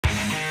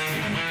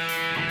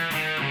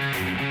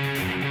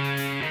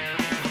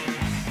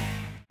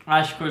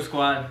Alright, Shakur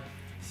Squad.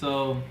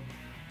 So,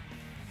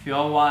 if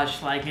y'all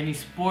watch like any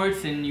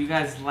sports and you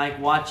guys like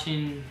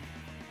watching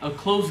a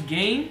close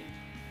game,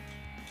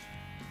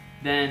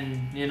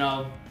 then, you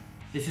know,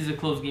 this is a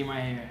close game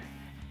right here.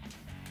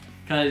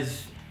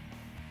 Because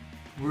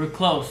we're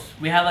close.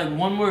 We have like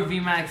one more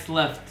VMAX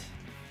left,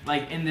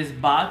 like in this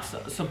box,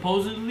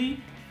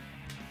 supposedly.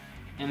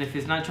 And if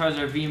it's not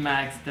Charizard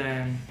VMAX,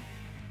 then,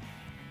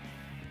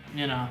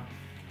 you know,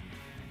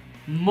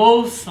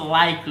 most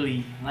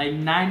likely, like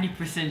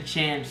 90%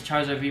 chance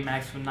Charizard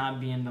VMAX will not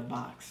be in the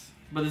box.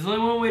 But there's only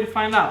one way to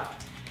find out.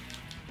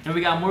 And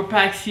we got more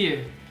packs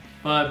here.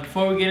 But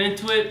before we get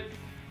into it,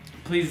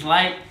 please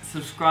like,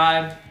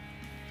 subscribe,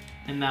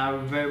 and I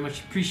would very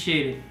much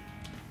appreciate it.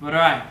 But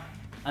alright,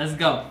 let's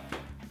go.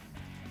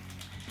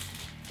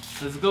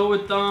 Let's go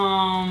with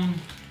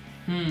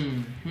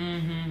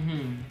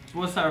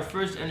what's our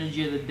first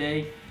energy of the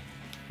day?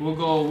 We'll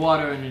go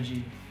water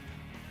energy.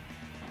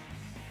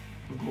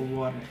 We'll go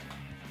water.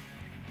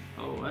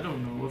 Oh, I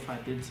don't know if I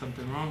did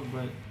something wrong,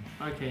 but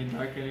okay,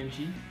 dark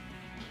energy.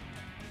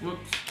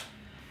 Whoops.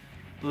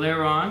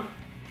 Lairon,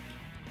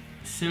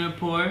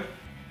 Singapore,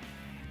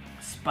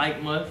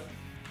 Spike Muth,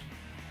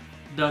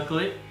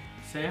 Ducklet,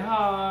 say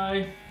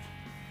hi,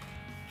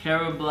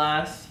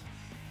 Carablast,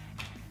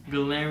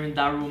 Galarian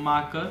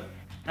Darumaka.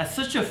 That's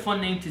such a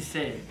fun name to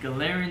say,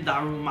 Galarian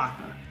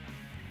Darumaka.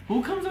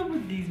 Who comes up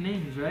with these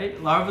names,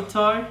 right?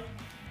 Larvitar,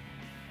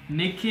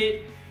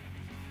 Nickit,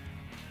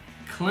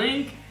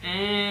 Clink,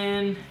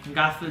 and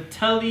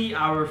Gothitelle,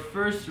 our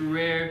first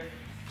rare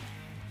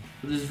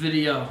for this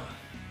video.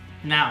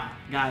 Now,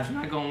 guys, I'm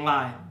not gonna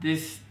lie,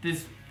 this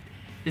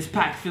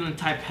pack feeling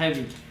type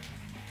heavy.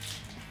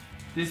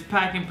 This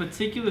pack in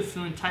particular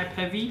feeling type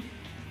heavy.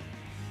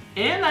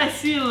 And I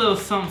see a little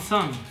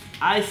something.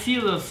 I see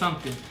a little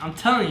something. I'm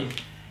telling you.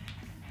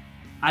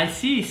 I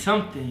see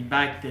something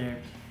back there.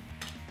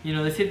 You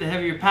know, they say the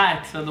heavier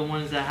packs are the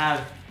ones that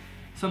have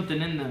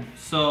something in them.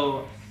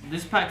 So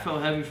this pack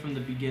felt heavy from the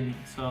beginning.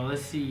 So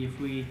let's see if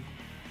we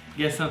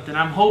get something.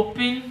 I'm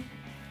hoping,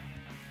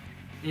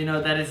 you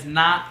know, that it's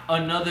not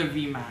another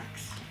VMAX.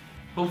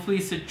 Hopefully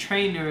it's a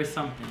trainer or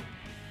something.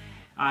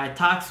 Alright,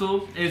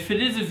 Toxel. If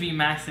it is a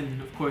VMAX,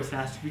 then of course it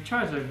has to be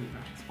Charizard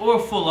VMAX. Or a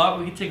full art.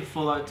 We can take a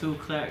full art too.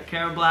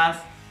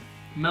 Carablast,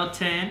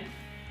 Meltan,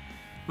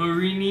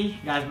 Marini.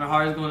 Guys, my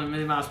heart is going a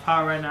million miles per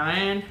hour right now.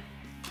 And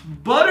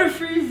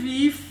Butterfree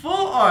V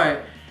full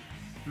art.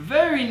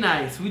 Very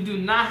nice. We do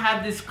not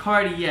have this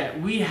card yet.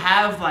 We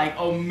have like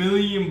a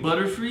million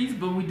Butterfrees,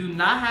 but we do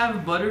not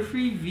have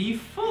Butterfree V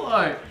full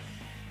art.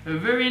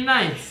 Very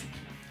nice.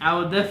 I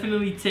will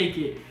definitely take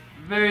it.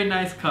 Very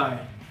nice card.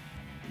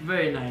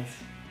 Very nice.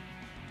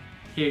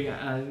 Here,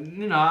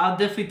 you know, I'll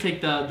definitely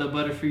take the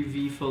Butterfree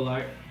V full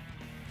art.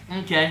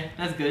 Okay,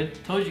 that's good.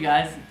 Told you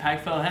guys,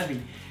 pack felt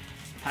heavy.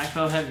 Pack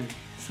felt heavy.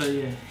 So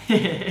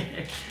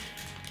yeah.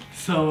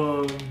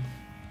 So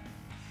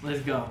let's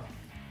go.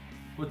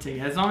 We'll take it.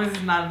 As long as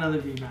it's not another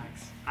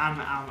VMAX,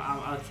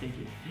 I'll take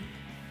it.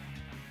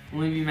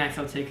 Only VMAX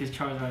I'll take is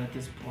Charizard at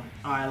this point.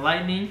 All right,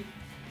 Lightning,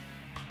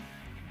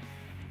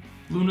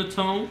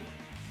 Lunatone,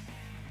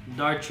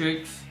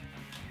 Dartrix,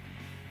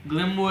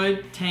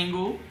 Glimwood,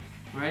 Tangle,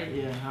 right?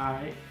 Yeah, all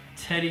right.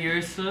 Teddy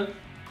Ursa,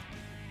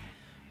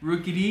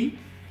 Rookidee,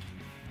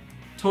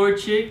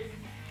 Torchic,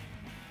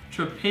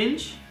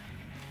 Trapinch,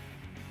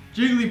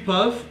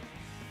 Jigglypuff,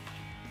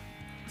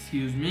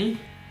 excuse me,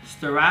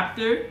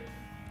 Staraptor,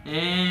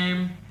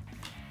 and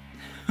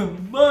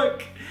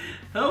Buck.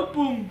 Help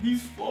him,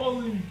 he's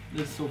falling.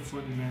 That's so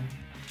funny, man.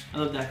 I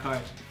love that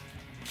card.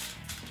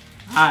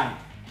 Alright.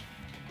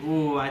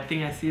 Ooh, I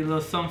think I see a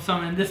little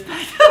something in this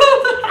pack.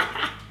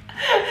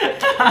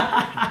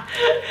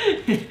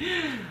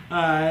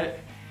 Alright.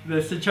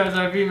 That's the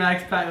Charizard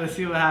VMAX pack. Let's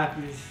see what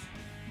happens.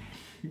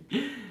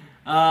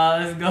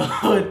 Let's go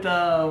with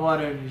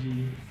water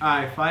energy.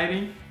 Alright,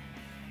 fighting.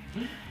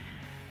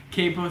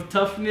 Cape of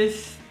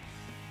Toughness,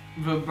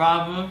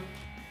 Vibrava,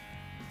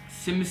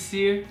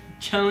 Simisear,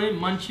 chilling,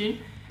 munching.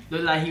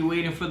 Look like he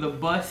waiting for the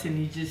bus and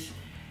he just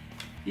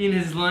eating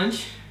his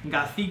lunch.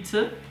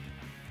 Gothita,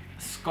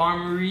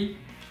 Skarmory,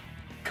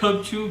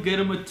 Cubchoo, get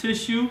him a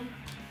tissue.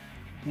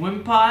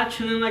 Wimpod,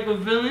 chilling like a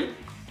villain.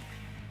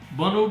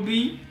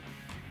 Bunnelby,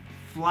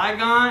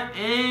 Flygon,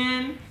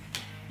 and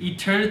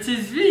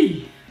Eternatus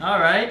V.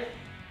 Alright,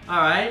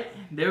 alright,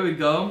 there we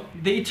go.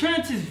 The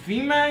Eternatus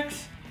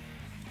VMAX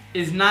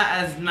is not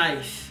as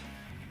nice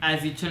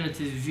as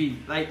Eternatus V.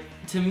 Like,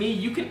 to me,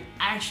 you can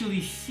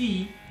actually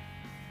see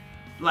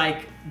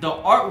like the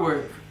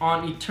artwork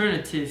on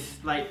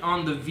Eternatus, like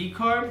on the V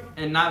card,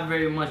 and not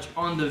very much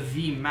on the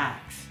V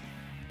Max.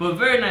 But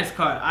very nice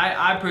card.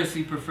 I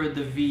personally prefer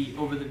the V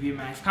over the V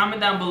Max. Comment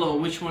down below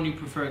which one you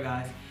prefer,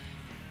 guys.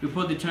 We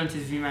put the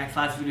Eternatus V Max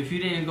last video. If you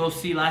didn't go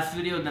see last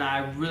video, then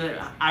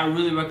I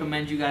really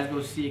recommend you guys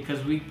go see it,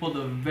 because we pulled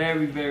a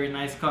very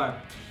nice card.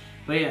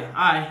 But yeah,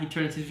 alright,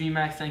 Eternatus V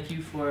Max, thank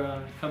you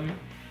for coming.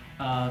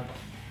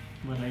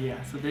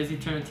 Yeah, so there's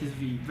Eternatus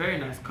V. Very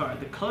nice card.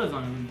 The colors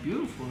on it are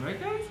beautiful, right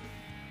guys?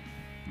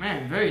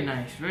 Man, very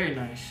nice, very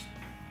nice.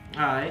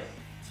 Alright,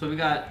 So we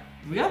got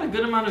a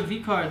good amount of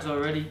V cards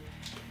already.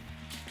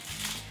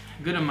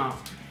 Good amount.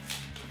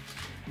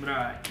 But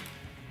alright.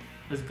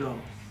 Let's go.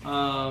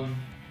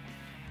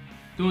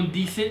 Doing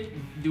decent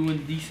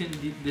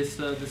this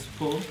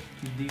pull.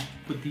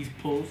 With these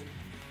pulls.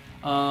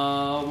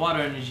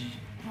 Water energy.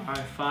 Alright,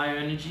 fire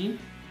energy.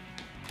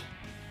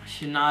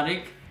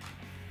 Shiinotic.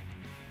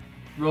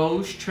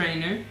 Rose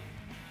Trainer.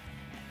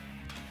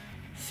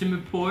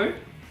 Simipour.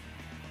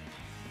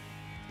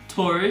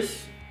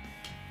 Taurus.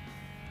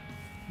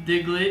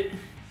 Diglett.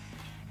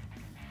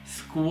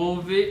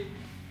 Squovit.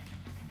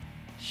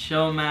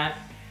 Shelmat.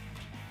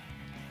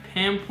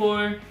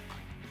 Pampor.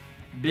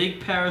 Big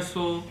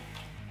Parasol.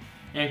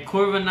 And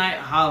Corviknight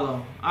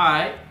Hollow.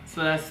 Alright,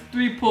 so that's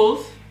 3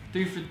 pulls.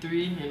 3 for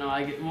 3. You know,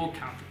 we'll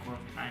count the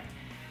Corviknight.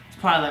 It's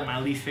probably like my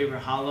least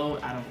favorite hollow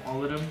out of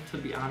all of them, to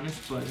be honest,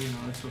 but you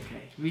know, it's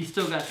okay. We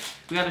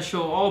gotta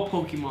show all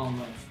Pokemon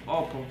love.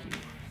 All Pokemon.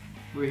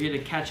 We're here to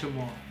catch them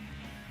all.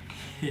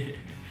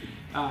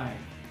 Alright.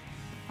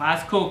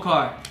 Last code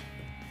card.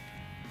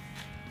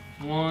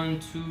 1,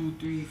 2,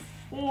 3,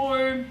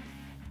 4.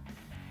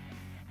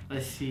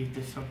 Let's see if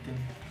there's something.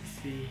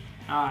 Let's see.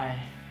 Alright.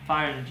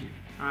 Fire energy.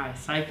 Alright.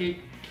 Psychic.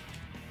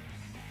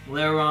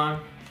 Lairon.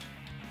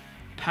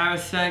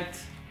 Parasect.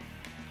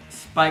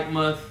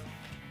 Spikemuth.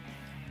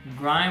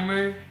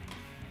 Grimer.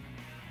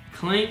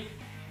 Clink.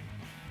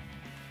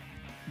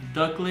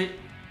 Ducklet.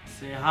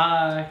 Say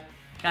hi.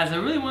 Guys, I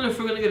really wonder if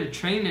we're going to get a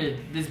trainer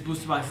this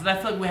booster box. Because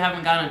I feel like we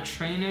haven't gotten a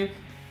trainer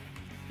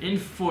in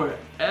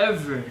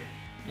forever.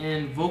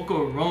 And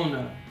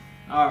Volcarona.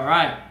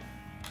 Alright.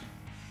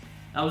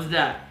 That was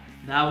that.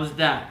 That was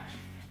that.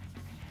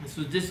 This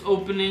was this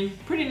opening.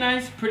 Pretty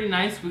nice, pretty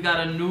nice. We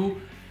got a new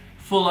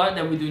full art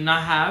that we do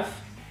not have.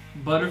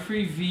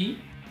 Butterfree V.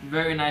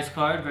 Very nice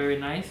card. Very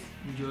nice.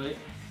 Enjoy it.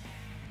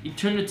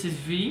 Eternatus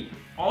V.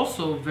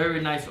 Also very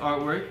nice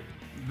artwork.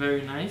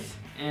 Very nice.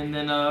 And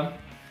then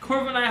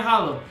Corviknight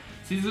Hollow.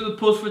 So these are the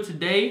pulls for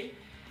today.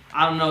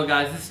 I don't know,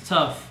 guys. This is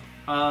tough.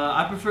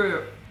 I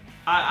prefer...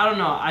 I don't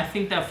know. I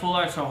think that full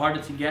arts are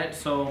harder to get.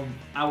 So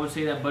I would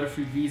say that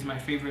Butterfree V is my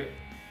favorite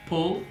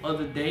pull of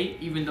the day.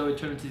 Even though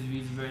Eternatus V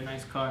is a very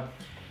nice card.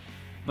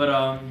 But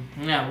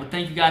yeah. Well,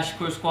 thank you guys,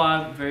 Shakur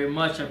Squad, very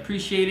much. I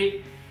appreciate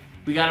it.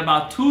 We got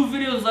about 2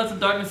 videos left of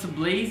Darkness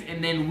Ablaze.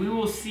 And then we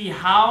will see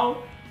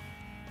how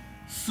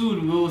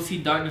soon we will see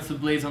Darkness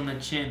Ablaze on the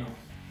channel.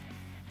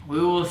 We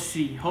will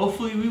see.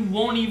 Hopefully we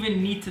won't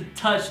even need to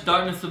touch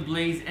Darkness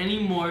Ablaze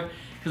anymore,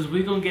 because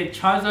we're going to get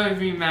Charizard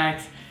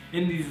VMAX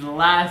in these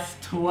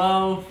last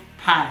 12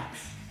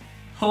 packs.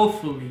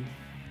 Hopefully.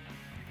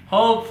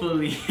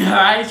 Hopefully.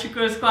 Alright,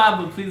 Shakur Squad,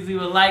 but please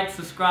leave a like,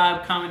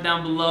 subscribe, comment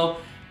down below.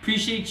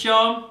 Appreciate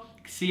y'all.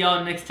 See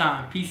y'all next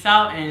time. Peace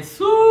out and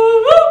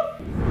swoo!